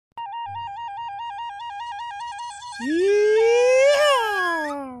Yeah.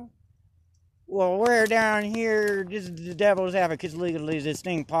 Well, we're down here. This is the Devil's Advocates Legally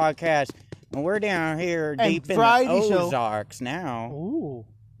Distinct podcast, and we're down here deep in the Ozarks now. Ooh,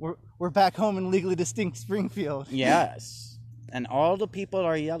 we're back home in legally distinct Springfield. Yes, and all the people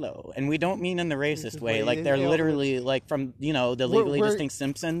are yellow, and we don't mean in the racist way. Like they're literally like from the legally distinct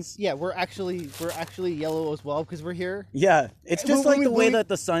Simpsons. Yeah, we're actually yellow as well because we're here. Yeah, it's just like the way that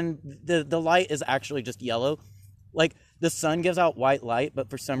the sun, the light is actually just yellow. Like the sun gives out white light, but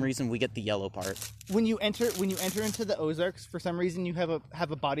for some reason we get the yellow part. When you enter into the Ozarks, for some reason you have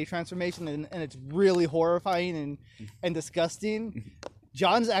a body transformation, and it's really horrifying and disgusting.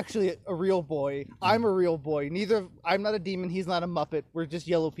 John's actually a real boy. I'm a real boy. I'm not a demon. He's not a Muppet. We're just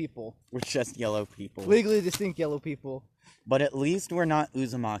yellow people. We're just yellow people. Legally distinct yellow people. But at least we're not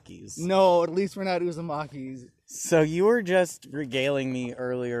Uzumakis. No, at least we're not Uzumakis. So you were just regaling me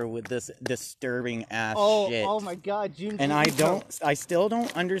earlier with this disturbing ass shit. Oh my god, June. And I still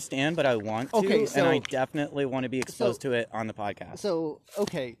don't understand, but I want to, and I definitely want to be exposed to it on the podcast. So,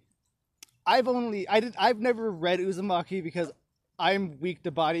 okay. I've never read Uzumaki because I'm weak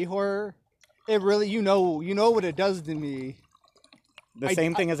to body horror. It really, you know what it does to me. The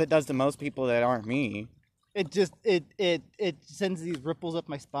same thing as it does to most people that aren't me. It just, it sends these ripples up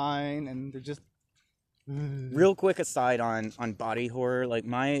my spine, and they're just... Real quick aside on body horror, like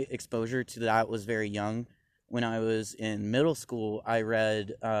my exposure to that was very young. When I was in middle school, I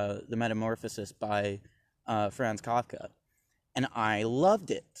read The Metamorphosis by Franz Kafka, and I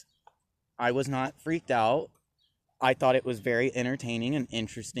loved it. I was not freaked out. I thought it was very entertaining and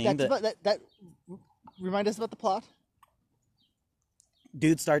interesting. That remind us about the plot?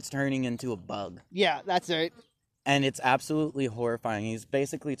 Dude starts turning into a bug. Yeah, that's right. And it's absolutely horrifying. He's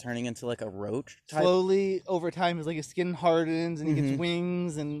basically turning into like a roach type. Slowly, over time, his skin hardens and he gets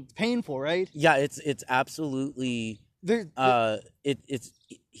wings, and it's painful, right? Yeah, it's absolutely...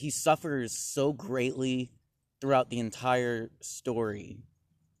 he suffers so greatly throughout the entire story.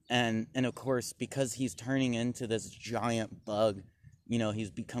 And of course, because he's turning into this giant bug,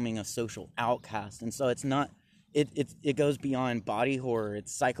 he's becoming a social outcast. And so it's not... It goes beyond body horror.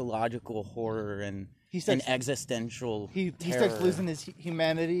 It's psychological horror and existential terror. He starts losing his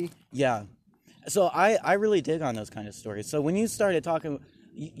humanity. Yeah. So I really dig on those kind of stories. So when you started talking,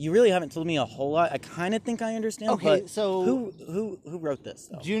 you really haven't told me a whole lot. I kind of think I understand. Okay, but so who wrote this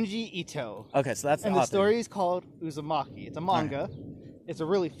though? Junji Ito. Okay, so that's the and author. The story is called Uzumaki. It's a manga. Right. It's a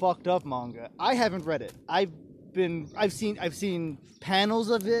really fucked up manga. I haven't read it. I've seen panels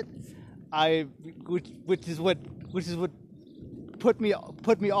of it. Which is what put me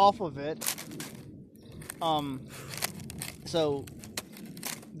off of it. So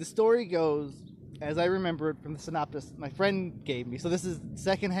the story goes, as I remember it from the synopsis my friend gave me. So this is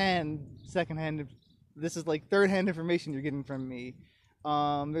secondhand. This is like third-hand information you're getting from me.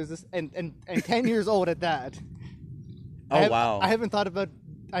 There's this and 10 years old at that. Wow. I haven't thought about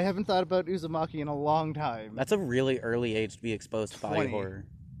Uzumaki in a long time. That's a really early age to be exposed to body horror.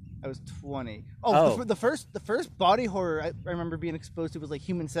 I was 20. Oh. The first body horror I remember being exposed to was like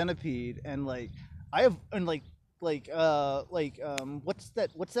Human Centipede, and like what's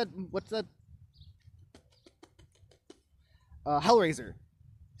that Hellraiser,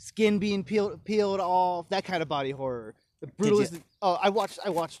 skin being peeled off, that kind of body horror. The brutalist. I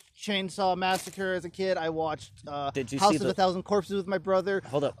watched Chainsaw Massacre as a kid. I watched House of a Thousand Corpses with my brother.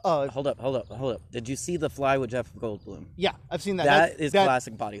 Hold up. Did you see The Fly with Jeff Goldblum? Yeah, I've seen that. That is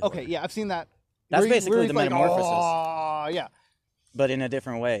classic body horror. Okay, yeah, I've seen that. That's basically The Metamorphosis. Oh, yeah. But in a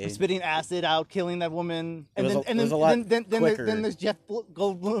different way. Spitting acid out, killing that woman, and then there's Jeff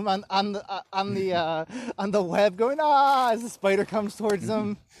Goldblum on the web going as the spider comes towards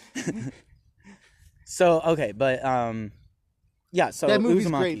him. So okay, but yeah. So that movie's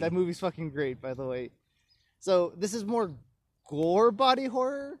Uzumaki. Great. That movie's fucking great, by the way. So this is more gore body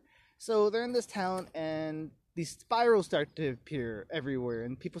horror. So they're in this town, and these spirals start to appear everywhere,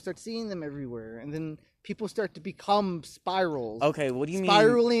 and people start seeing them everywhere, and then people start to become spirals. Okay, what do you mean?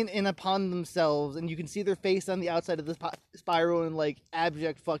 Spiraling in upon themselves, and you can see their face on the outside of the spiral in like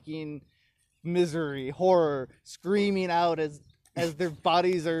abject fucking misery, horror, screaming out as their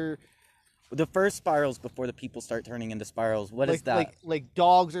bodies are. The first spirals before the people start turning into spirals. What is that? Like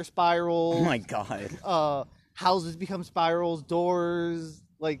dogs are spirals. Oh my god. Houses become spirals. Doors,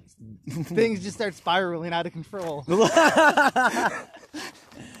 like things just start spiraling out of control.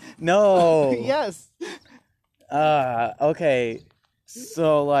 No. Yes. Okay.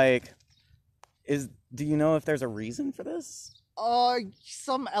 So like, do you know if there's a reason for this?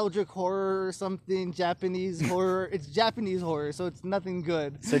 Some Eldritch horror or something, Japanese horror. It's Japanese horror, so it's nothing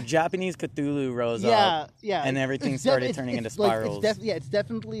good. So Japanese Cthulhu rose up, Yeah, and everything started turning into spirals. It's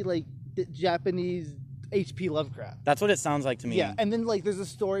definitely like Japanese H.P. Lovecraft. That's what it sounds like to me. Yeah, and then like there's a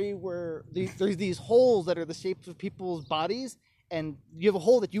story where there's these holes that are the shapes of people's bodies, and you have a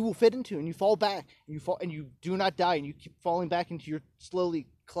hole that you will fit into, and you fall back, and you do not die, and you keep falling back into your slowly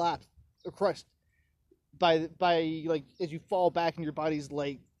collapsed or crushed by like as you fall back, and your body's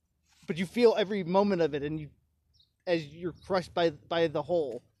like, but you feel every moment of it, and as you're crushed by the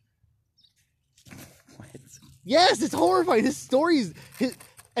hole. What? Yes, it's horrifying. His stories,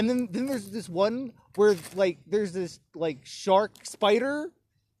 and then there's this one where like there's this like shark spider,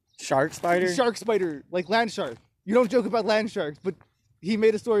 like land shark. You don't joke about land sharks, but he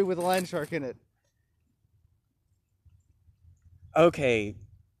made a story with a land shark in it. Okay.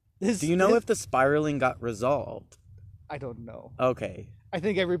 Do you know if the spiraling got resolved? I don't know. Okay. I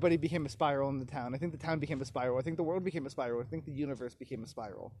think everybody became a spiral in the town. I think the town became a spiral. I think the world became a spiral. I think the universe became a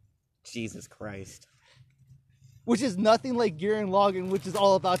spiral. Jesus Christ. Which is nothing like Gurren Lagann, which is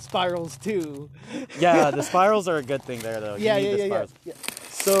all about spirals too. Yeah, the spirals are a good thing there, though. Yeah.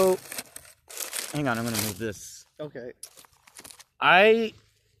 So, hang on, I'm gonna move this. Okay.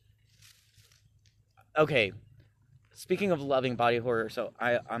 Okay. Speaking of loving body horror, so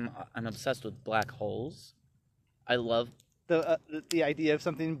I'm obsessed with black holes. I love the idea of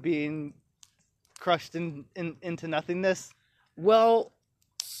something being crushed into nothingness. Well,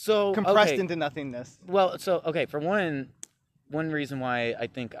 so compressed into nothingness. Well, so okay, for one reason why I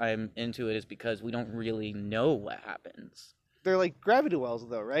think I'm into it is because we don't really know what happens. They're like gravity wells,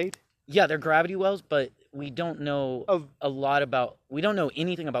 though, right? Yeah, they're gravity wells, but we don't know we don't know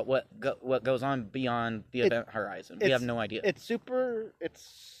anything about what goes on beyond the event horizon. We have no idea. It's super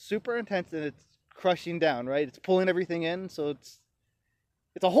intense, and it's crushing down, right? It's pulling everything in, so it's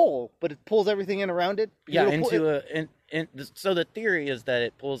a hole, but it pulls everything in around it. Yeah, so the theory is that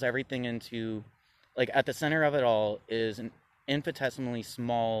it pulls everything into, like, at the center of it all is an infinitesimally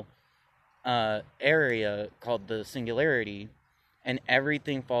small area called the singularity, and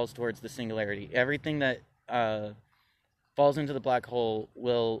everything falls towards the singularity. Everything that falls into the black hole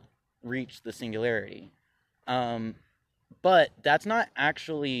will reach the singularity. But that's not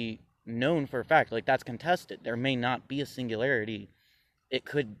actually known for a fact. Like, that's contested. There may not be a singularity. It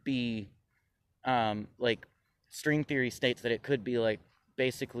could be, like, string theory states that it could be, like,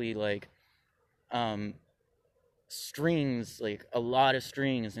 basically, like, strings, like, a lot of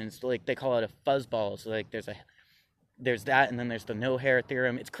strings, and it's, like, they call it a fuzzball. So, like, there's that, and then there's the no-hair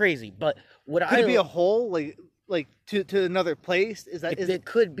theorem. It's crazy, but could it be a hole, like to another place? It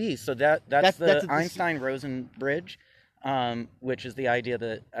could be. So that's the Einstein-Rosen bridge, which is the idea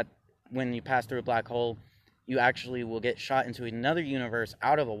that when you pass through a black hole, you actually will get shot into another universe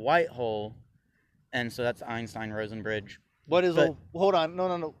out of a white hole, and so that's the Einstein-Rosen bridge. What is? Hold on,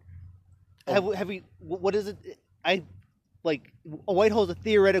 no. Oh. Have we? What is it? Like a white hole is a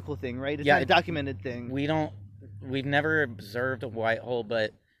theoretical thing, right? It's not a documented thing. We've never observed a white hole,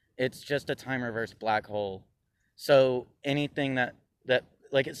 but it's just a time-reversed black hole. So anything that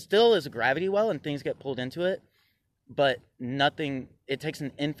like, it still is a gravity well and things get pulled into it, but it takes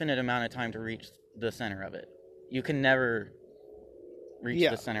an infinite amount of time to reach the center of it. You can never reach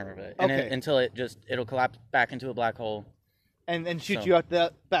the center of it until it'll collapse back into a black hole. And shoot you out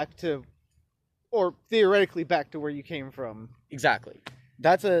back to, or theoretically back to where you came from. Exactly.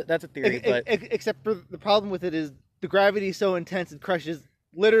 That's a theory, but except for the problem with it is the gravity is so intense it crushes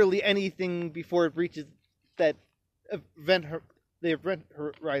literally anything before it reaches the event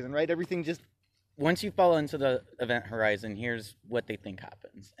horizon, right? Everything just... Once you fall into the event horizon, here's what they think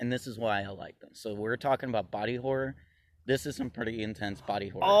happens, and this is why I like them. So we're talking about body horror. This is some pretty intense body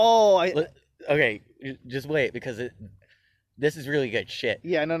horror. Okay, just wait, because this is really good shit.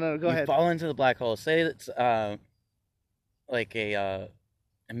 Yeah, no, go ahead. You fall into the black hole. Say it's like a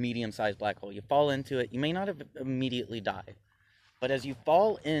medium-sized black hole. You fall into it. You may not have immediately die, but as you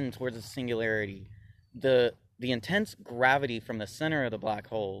fall in towards the singularity, the intense gravity from the center of the black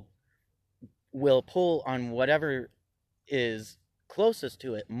hole will pull on whatever is closest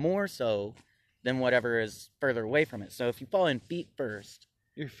to it more so than whatever is further away from it. So if you fall in feet first,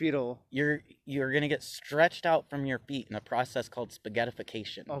 your fetal, you're going to get stretched out from your feet in a process called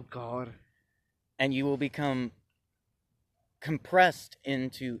spaghettification. Oh God. And you will become compressed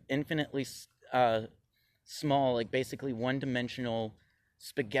into infinitely small, like basically one-dimensional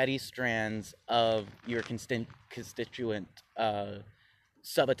spaghetti strands of your constituent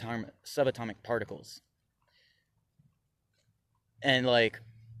subatomic particles. And like,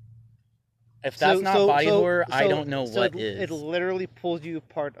 If that's not body horror, I don't know what is. It literally pulls you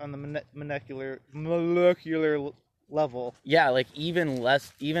apart on the molecular level. Yeah, like even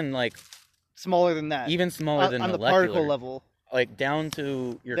less, even like smaller than that. Even smaller than on the molecular. particle level. Like down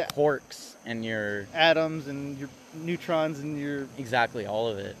to your quarks and your atoms and your neutrons and your exactly all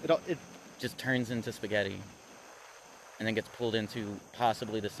of it. It just turns into spaghetti, and then gets pulled into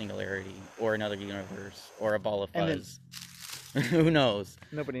possibly the singularity or another universe or a ball of fuzz. Who knows?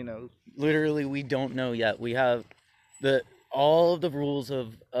 Nobody knows. Literally, we don't know yet. We have all of the rules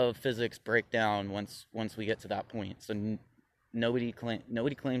of physics break down once we get to that point. So nobody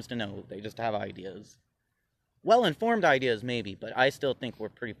claims to know. They just have ideas. Well-informed ideas, maybe, but I still think we're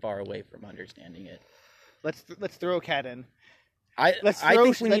pretty far away from understanding it. Let's throw a cat in. I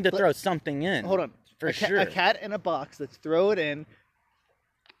think we need to throw something in. Hold on. Sure. A cat in a box. Let's throw it in.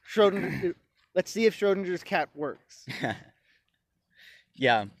 Schrodinger. Let's see if Schrodinger's cat works.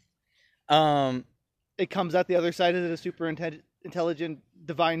 Yeah. It comes out the other side of the super intelligent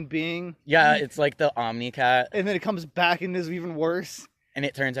divine being. Yeah, it's like the Omni cat. And then it comes back and is even worse. And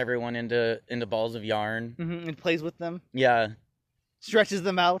it turns everyone into balls of yarn. Mm-hmm, and plays with them. Yeah. Stretches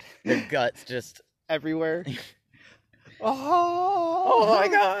them out. Their guts just everywhere. Oh my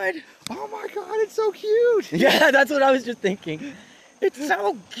god! Oh my god, it's so cute! Yeah, that's what I was just thinking. It's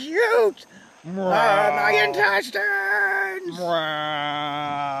so cute! My intestines!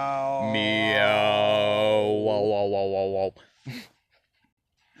 Meow. Whoa, whoa, whoa, whoa,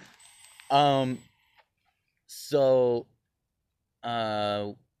 whoa. So,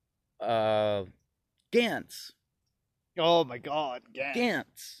 Gantz. Oh my god,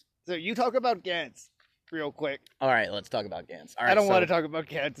 Gantz. So you talk about Gantz real quick. All right, let's talk about Gantz. All right, I don't want to talk about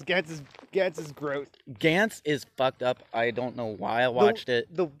Gantz. Gantz is gross. Gantz is fucked up. I don't know why I watched it.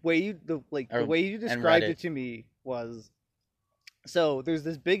 The way you described it to me was, so there's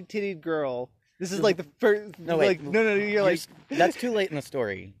this big tittied girl. This is like the first. No, wait. Like, no. You're like that's too late in the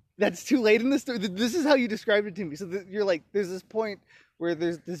story. That's too late in the story. This is how you described it to me. So you're like, there's this point where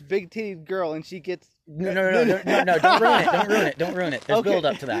there's this big titted girl and she gets no, don't ruin it. There's build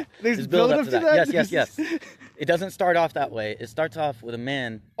up to that. There's build up to that. Yes. It doesn't start off that way. It starts off with a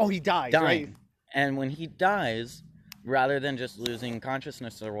man he dies, dying. Right? And when he dies, rather than just losing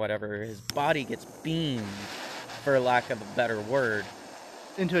consciousness or whatever, his body gets beamed, for lack of a better word,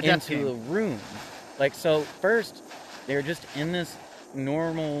 into a room. Like, so first they're just in this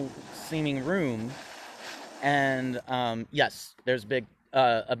normal seeming room, and yes, there's the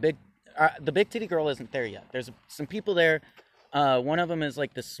big titty girl isn't there yet. There's some people there. One of them is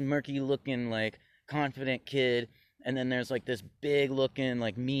like the smirky looking, like confident kid, and then there's like this big looking,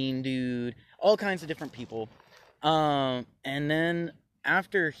 like mean dude. All kinds of different people. And then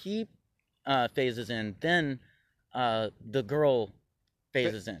after he phases in, then the girl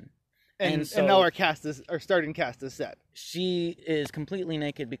phases in. And now our starting cast is set. She is completely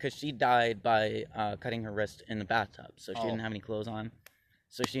naked because she died by cutting her wrist in the bathtub. So she didn't have any clothes on.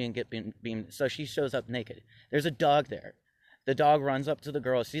 So she didn't get beamed. So she shows up naked. There's a dog there. The dog runs up to the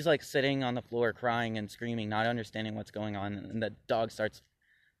girl. She's like sitting on the floor crying and screaming, not understanding what's going on. And the dog starts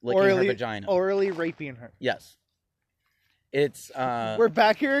licking her vagina. Orally raping her. Yes. It's... we're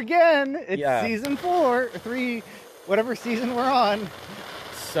back here again. It's season 4 or 3, whatever season we're on.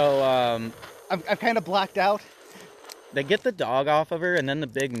 So, I've kind of blacked out. They get the dog off of her, and then the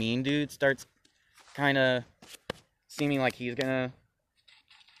big mean dude starts kind of seeming like he's gonna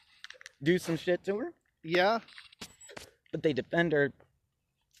do some shit to her. Yeah. But they defend her,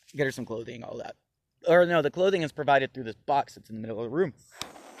 get her some clothing, all that. Or no, the clothing is provided through this box that's in the middle of the room.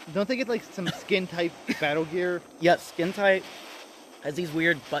 Don't they get like some skin type battle gear? Yes, skin type. Has these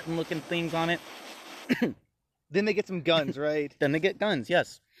weird button looking things on it. Then they get some guns, right? Then they get guns,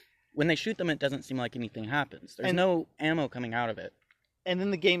 yes. When they shoot them, it doesn't seem like anything happens. There's no ammo coming out of it. And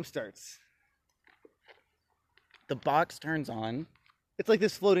then the game starts. The box turns on. It's like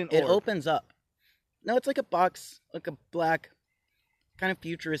this floating orb. It opens up. No, it's like a box, like a black, kind of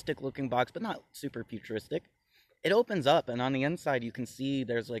futuristic looking box, but not super futuristic. It opens up, and on the inside you can see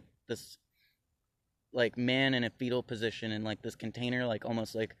there's like this like man in a fetal position in like this container, like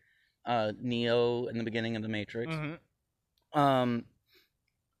almost like Neo in the beginning of the Matrix. Mm-hmm.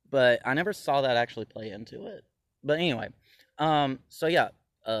 But I never saw that actually play into it. But anyway, so yeah,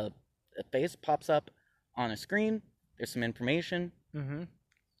 a face pops up on a screen. There's some information. Mm-hmm.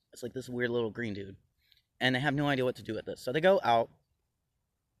 It's like this weird little green dude, and they have no idea what to do with this. So they go out,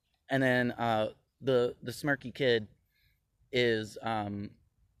 and then the smirky kid is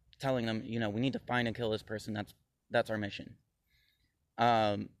telling them, you know, we need to find and kill this person. That's our mission.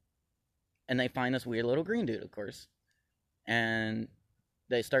 And they find this weird little green dude, of course, and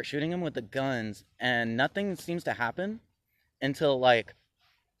they start shooting him with the guns, and nothing seems to happen until, like,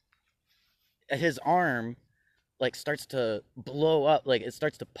 his arm, like, starts to blow up, like, it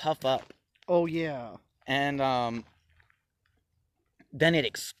starts to puff up. Oh, yeah. And, then it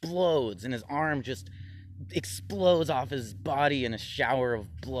explodes, and his arm just explodes off his body in a shower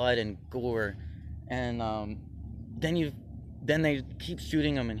of blood and gore. And, then they keep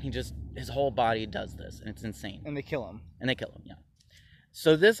shooting him, and his whole body does this, and it's insane. And they kill him. Yeah.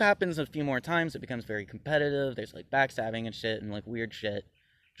 So this happens a few more times. It becomes very competitive. There's, like, backstabbing and shit and, like, weird shit.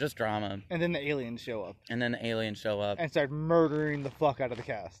 Just drama. And then the aliens show up. And start murdering the fuck out of the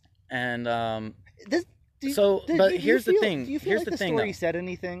cast. And, here's the thing. Do you feel Here's like the the thing, story though. said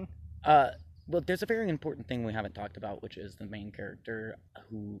anything? Well, there's a very important thing we haven't talked about, which is the main character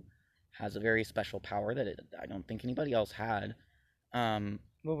who has a very special power that I don't think anybody else had.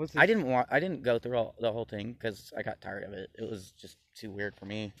 What was I didn't go through the whole thing because I got tired of it. It was just too weird for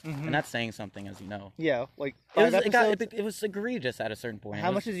me, and that's saying something, as you know. Yeah, like 5 episodes? It was egregious at a certain point.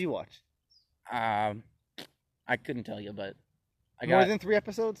 How much did you watch? I couldn't tell you, but more than 3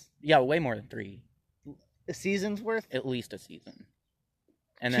 episodes? Yeah, way more than 3. A season's worth? At least a season.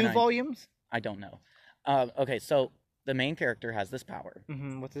 And 2 volumes? I don't know. Okay, so the main character has this power.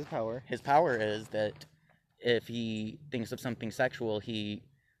 Mm-hmm. What's his power? His power is that if he thinks of something sexual, he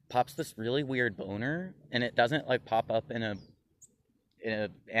pops this really weird boner, and it doesn't, like, pop up in a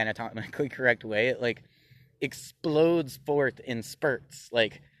anatomically correct way. It, like, explodes forth in spurts.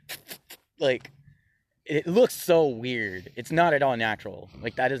 Like, it looks so weird. It's not at all natural.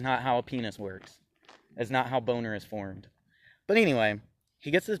 Like, that is not how a penis works. That's not how boner is formed. But anyway,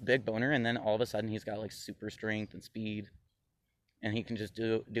 he gets this big boner, and then all of a sudden he's got, like, super strength and speed, and he can just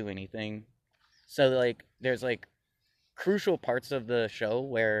do anything. So, like, there's, like, crucial parts of the show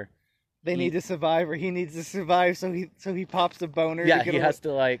where they need to survive, or he needs to survive, so he pops the boner. Yeah, he has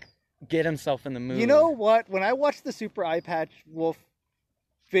to, like, get himself in the mood. You know what? When I watched the Super Eye Patch Wolf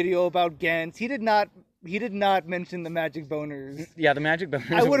video about Gantz, he did not mention the magic boners. Yeah, the magic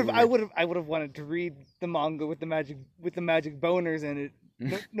boners. I would have wanted to read the manga with the magic boners in it,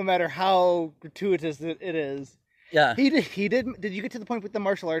 no matter how gratuitous it is. Yeah. He did. Did you get to the point with the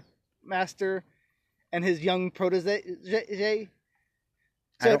martial art master and his young protege?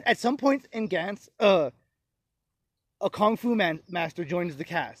 So at some point in Gantz, a kung fu master joins the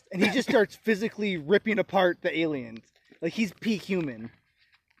cast, and he just starts physically ripping apart the aliens. Like, he's peak human.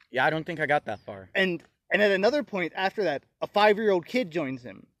 Yeah, I don't think I got that far. And at another point after that, a 5-year-old kid joins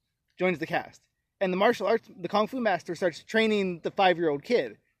the cast. And the kung fu master starts training the 5-year-old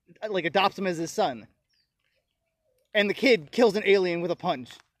kid, like, adopts him as his son. And the kid kills an alien with a punch.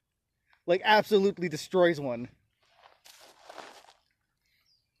 Like, absolutely destroys one.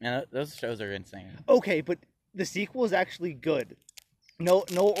 Man, those shows are insane. Okay, but the sequel is actually good. No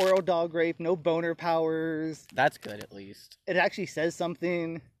oral dog rape, no boner powers. That's good, at least. It actually says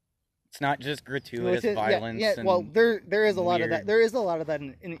something. It's not just gratuitous violence. Yeah, well, there is a lot of that. There is a lot of that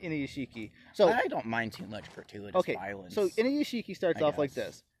in Inuyashiki. So I don't mind too much gratuitous violence. So Inuyashiki starts off like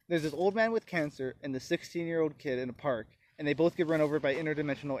this. There's this old man with cancer and this 16-year-old kid in a park, and they both get run over by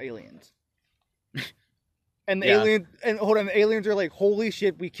interdimensional aliens. And the aliens are like, "Holy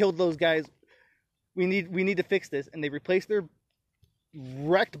shit, we killed those guys. We need to fix this." And they replace their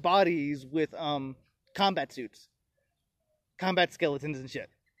wrecked bodies with combat suits, combat skeletons and shit.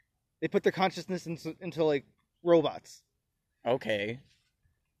 They put their consciousness into like robots. Okay.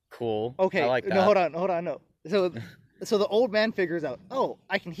 Cool. Okay. I like that. No, hold on. No. So the old man figures out, oh,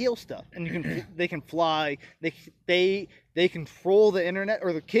 I can heal stuff, and they can fly. They control the internet,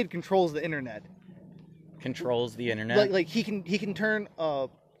 or the kid controls the internet. Controls the internet. Like he can turn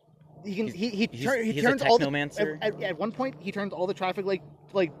he he's turns a all the technomancer? at one point he turns all the traffic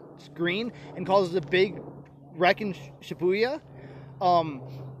like green and causes a big wreck in Shibuya.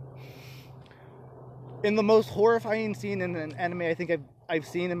 In the most horrifying scene in an anime I think I've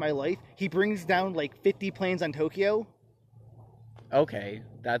seen in my life, he brings down like 50 planes on Tokyo. Okay,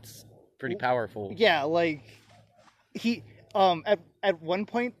 that's pretty powerful. Yeah, like he at one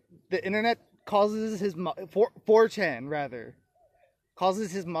point the internet causes his 4chan rather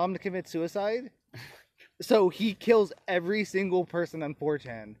causes his mom to commit suicide. So he kills every single person on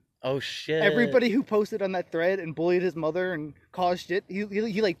 4chan. Oh shit! Everybody who posted on that thread and bullied his mother and caused shit,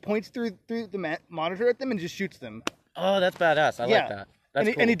 he like points through the monitor at them and just shoots them. Oh, that's badass. I like that. That's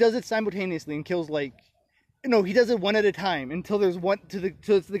cool. And he does it simultaneously and kills like, no, he does it one at a time until there's one to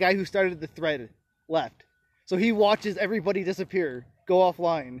the guy who started the thread left. So he watches everybody disappear, go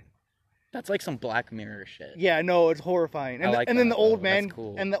offline. That's like some Black Mirror shit. Yeah, no, it's horrifying. And then the old man,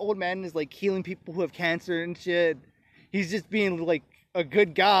 cool. And the old man is like healing people who have cancer and shit. He's just being like a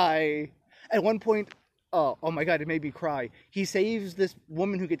good guy. At one point, oh my god, it made me cry. He saves this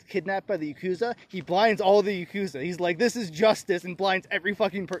woman who gets kidnapped by the Yakuza. He blinds all the Yakuza. He's like, this is justice, and blinds every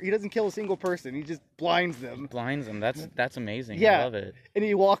fucking person. He doesn't kill a single person. He just blinds them. Blinds them. That's amazing. Yeah. I love it. And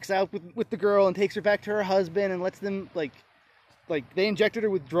he walks out with the girl and takes her back to her husband and lets them, like they injected her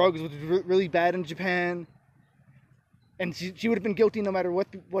with drugs, which was really bad in Japan. And she would have been guilty no matter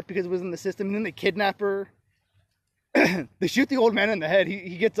what because it was in the system. And then they kidnap her. They shoot the old man in the head.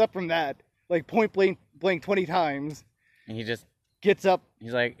 He gets up from that, like point blank 20 times. And he just gets up.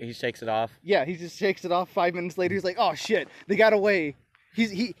 He's like, he shakes it off. Yeah, he just shakes it off. 5 minutes later, he's like, oh shit, they got away.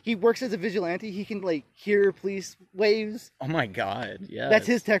 He works as a vigilante. He can like hear police waves. Oh my god, yeah. That's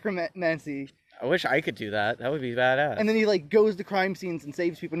his technomancy. I wish I could do that. That would be badass. And then he like goes to crime scenes and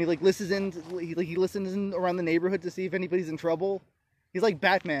saves people. And he like listens in around the neighborhood to see if anybody's in trouble. He's like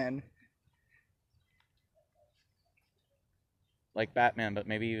Batman. Like Batman, but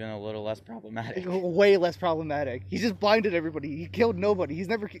maybe even a little less problematic. Way less problematic. He just blinded everybody. He killed nobody.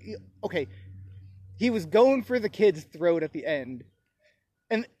 Okay. He was going for the kid's throat at the end.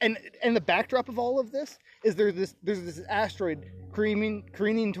 And the backdrop of all of this is there's this asteroid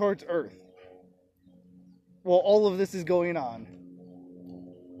careening towards Earth. While all of this is going on.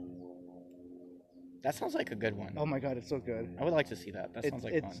 That sounds like a good one. Oh my god, it's so good. I would like to see that. That sounds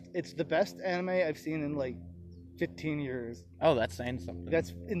like fun. It's the best anime I've seen in like 15 years. Oh, that's saying something.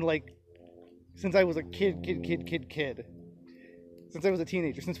 That's in like since I was a kid. Since I was a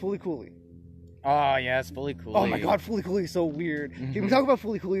teenager, since Fooly Cooly. Oh yes, Fooly Cooly. Oh my god, Fooly Cooly is so weird. Mm-hmm. Can we talk about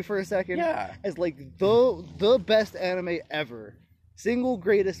Fooly Cooly for a second? Yeah. As like the best anime ever. Single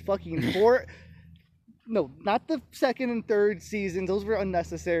greatest fucking four. No, not the second and third seasons. Those were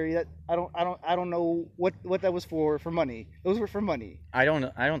unnecessary. That I don't know what that was for money. Those were for money. I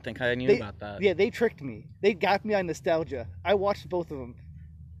don't think I knew about that. Yeah, they tricked me. They got me on nostalgia. I watched both of them.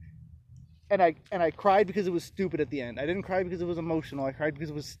 And I cried because it was stupid at the end. I didn't cry because it was emotional. I cried because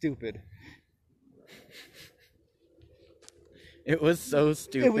it was stupid. It was so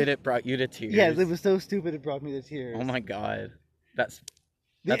stupid it brought you to tears. Yeah, it was so stupid it brought me to tears. Oh my god. That's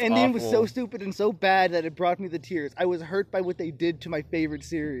the ending awful. was so stupid and so bad that it brought me to tears. I was hurt by what they did to my favorite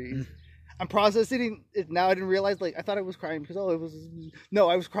series. I'm processing it now. I didn't realize, like, I thought I was crying because, no,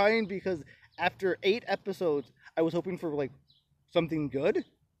 I was crying because after 8 episodes, I was hoping for, like, something good.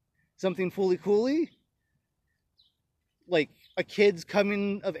 Something Fooly Cooly. Like, a kid's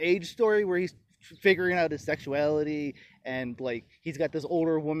coming of age story where he's figuring out his sexuality and, like, he's got this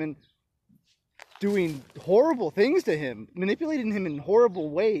older woman doing horrible things to him, manipulating him in horrible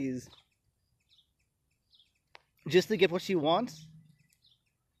ways just to get what she wants.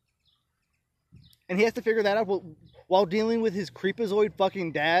 And he has to figure that out while dealing with his creepazoid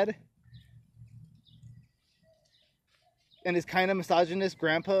fucking dad and his kind of misogynist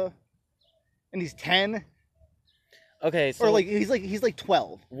grandpa. And he's 10. Okay, so or like he's like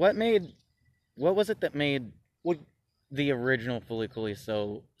 12. What was it that made the original Fooly Cooly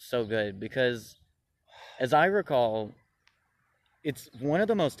so good? Because as I recall, it's one of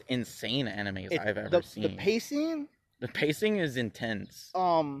the most insane animes I've ever seen. The pacing is intense.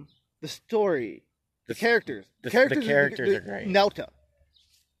 The story, the characters. The characters are great. Naota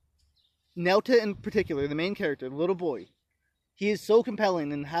in particular, the main character, the little boy. He is so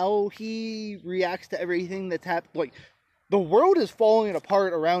compelling in how he reacts to everything that's happened. Like, the world is falling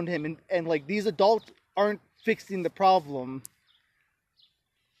apart around him, and like, these adults aren't fixing the problem.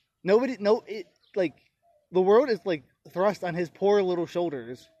 The world is, like, thrust on his poor little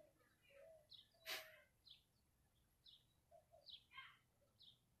shoulders.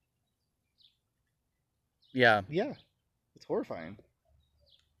 Yeah. Yeah. It's horrifying.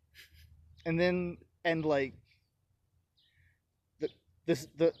 And like, the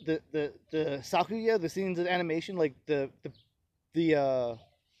Sakuya, the scenes of animation, like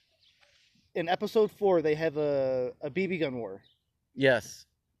in episode 4 they have a BB gun war. Yes.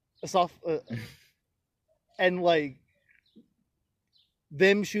 A soft and like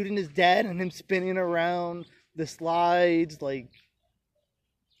them shooting his dad and him spinning around the slides, like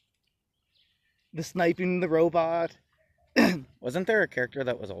the sniping the robot. Wasn't there a character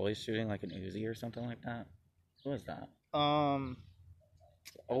that was always shooting like an Uzi or something like that? What was that?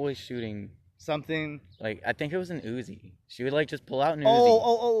 Always shooting something. Like, I think it was an Uzi. She would like just pull out an Uzi.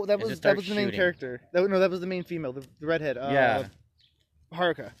 Oh, that was the main character. That was the main female, the redhead. Yeah.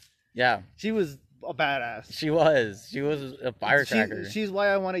 Haruka. Yeah. She was a badass. She was a firecracker. She's why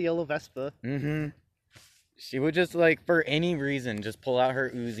I want a yellow Vespa. Mm-hmm. She would just, like, for any reason, just pull out her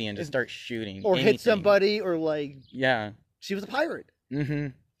Uzi and just start shooting. Or hit somebody, or like... Yeah. She was a pirate. Mm-hmm.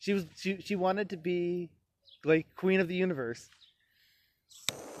 She wanted to be, like, queen of the universe.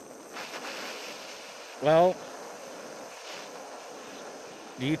 Well,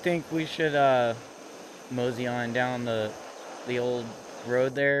 do you think we should mosey on down the old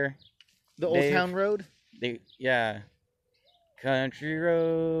road there, The Old Dave? Town Road? Yeah. Country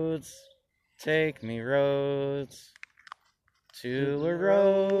roads, take me roads to a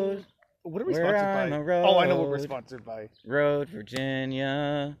road What are we where sponsored I'm by? a road. Oh, I know what we're sponsored by. Road,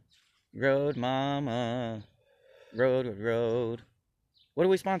 Virginia. Road, mama. Road. What are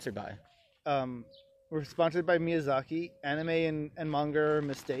we sponsored by? We're sponsored by Miyazaki. Anime and manga are a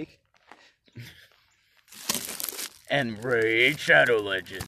mistake. And Raid Shadow Legends.